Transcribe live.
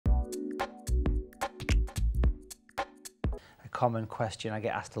common question I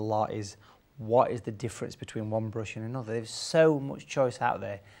get asked a lot is, what is the difference between one brush and another? There's so much choice out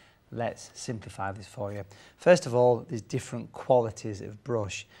there. Let's simplify this for you. First of all, there's different qualities of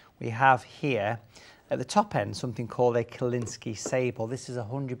brush. We have here at the top end something called a Kolinsky sable. This is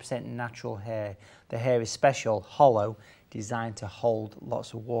 100% natural hair. The hair is special, hollow, designed to hold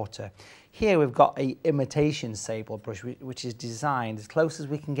lots of water. Here we've got a imitation sable brush, which is designed as close as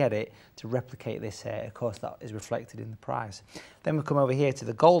we can get it to replicate this hair. Of course, that is reflected in the price. Then we come over here to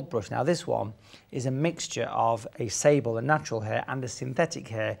the gold brush. Now this one is a mixture of a sable, a natural hair, and a synthetic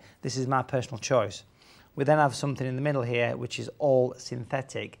hair. This is my personal choice. We then have something in the middle here, which is all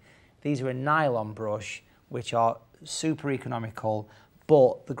synthetic. These are a nylon brush, which are super economical,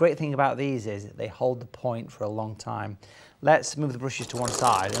 but the great thing about these is they hold the point for a long time. Let's move the brushes to one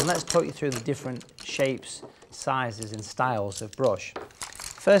side and let's talk you through the different shapes, sizes and styles of brush.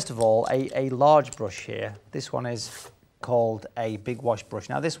 First of all, a large brush here. This one is called a big wash brush.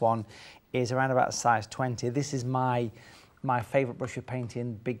 Now this one is around about size 20. This is my favourite brush for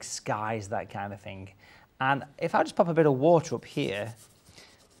painting big skies, that kind of thing. And if I just pop a bit of water up here,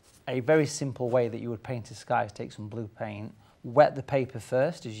 a very simple way that you would paint a sky is take some blue paint, wet the paper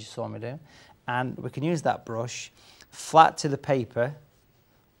first, as you saw me do, and we can use that brush flat to the paper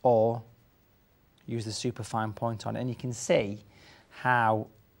or use the superfine point on it, and you can see how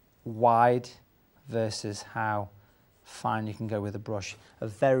wide versus how fine you can go with the brush. A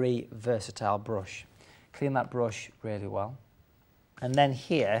very versatile brush. Clean that brush really well. And then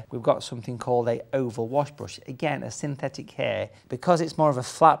here we've got something called a oval wash brush. Again, a synthetic hair. Because it's more of a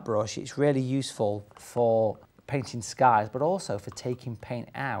flat brush, it's really useful for painting skies, but also for taking paint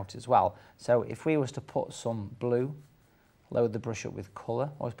out as well. So if we was to put some blue, load the brush up with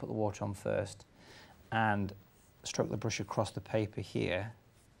colour, always put the water on first, and stroke the brush across the paper here,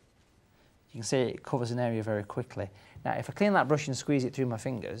 you can see it covers an area very quickly. Now if I clean that brush and squeeze it through my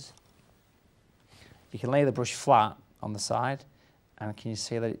fingers, you can lay the brush flat on the side, and can you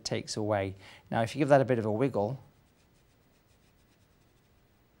see that it takes away. Now if you give that a bit of a wiggle,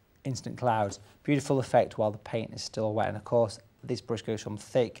 instant clouds, beautiful effect while the paint is still wet. And of course this brush goes from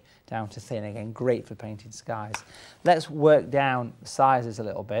thick down to thin, again great for painting skies. Let's work down the sizes a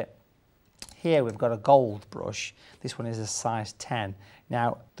little bit. Here we've got a gold brush. This one is a size 10.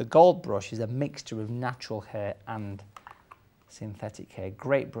 Now the gold brush is a mixture of natural hair and synthetic hair.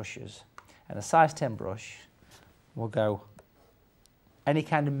 Great brushes. And a size 10 brush will go any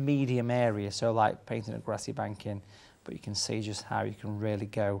kind of medium area, so like painting a grassy banking, but you can see just how you can really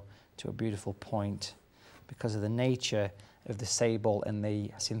go to a beautiful point because of the nature of the sable and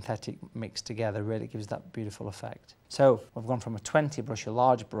the synthetic mixed together really gives that beautiful effect. So we've gone from a 20 brush, a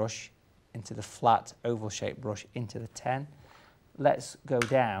large brush, into the flat oval shaped brush, into the 10. Let's go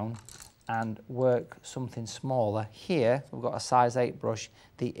down and work something smaller. Here we've got a size 8 brush,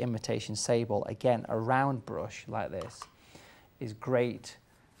 the imitation sable. Again, a round brush like this is great.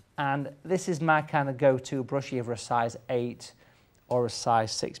 And this is my kind of go-to brush, either a size 8 or a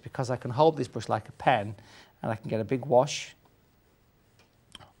size 6, because I can hold this brush like a pen and I can get a big wash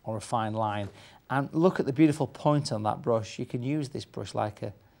or a fine line. And look at the beautiful point on that brush. You can use this brush like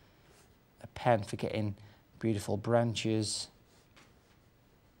a pen for getting beautiful branches,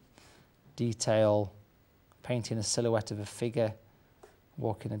 detail, painting a silhouette of a figure,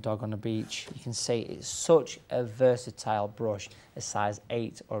 walking a dog on a beach. You can see it's such a versatile brush, a size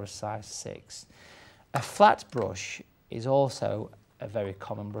 8 or a size 6. A flat brush is also a very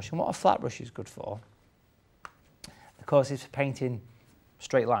common brush, and what a flat brush is good for, of course, is for painting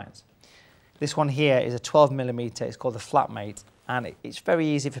straight lines. This one here is a 12mm, it's called the Flatmate, and it's very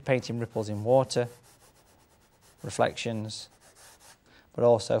easy for painting ripples in water, reflections, but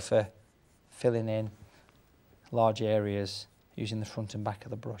also for filling in large areas using the front and back of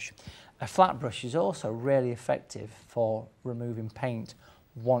the brush. A flat brush is also really effective for removing paint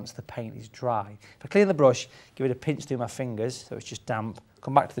once the paint is dry. If I clean the brush, give it a pinch through my fingers so it's just damp,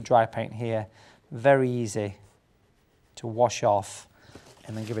 come back to the dry paint here, very easy to wash off,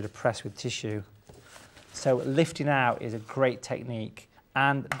 and then give it a press with tissue. So lifting out is a great technique.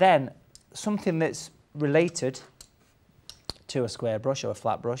 And then something that's related to a square brush or a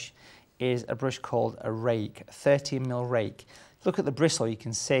flat brush is a brush called a rake, a 13mm rake. Look at the bristle, you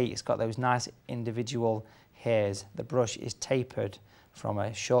can see it's got those nice individual hairs. The brush is tapered from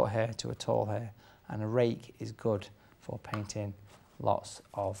a short hair to a tall hair, and a rake is good for painting lots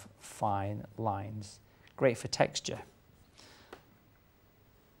of fine lines. Great for texture.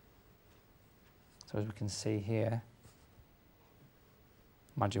 So as we can see here,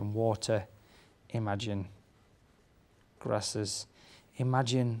 imagine water, imagine grasses,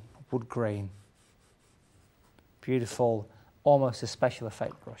 imagine wood grain. Beautiful almost a special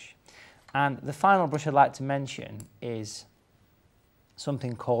effect brush. And the final brush I'd like to mention is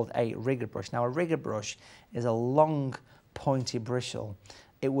something called a rigger brush. Now, a rigger brush is a long, pointy bristle.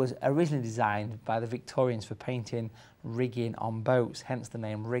 It was originally designed by the Victorians for painting rigging on boats, hence the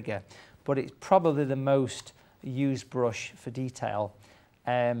name rigger. But it's probably the most used brush for detail.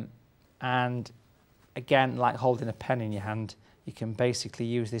 And again, like holding a pen in your hand, you can basically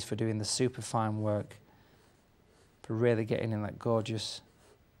use this for doing the super fine work, for really getting in that gorgeous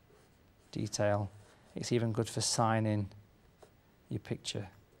detail. It's even good for signing your picture.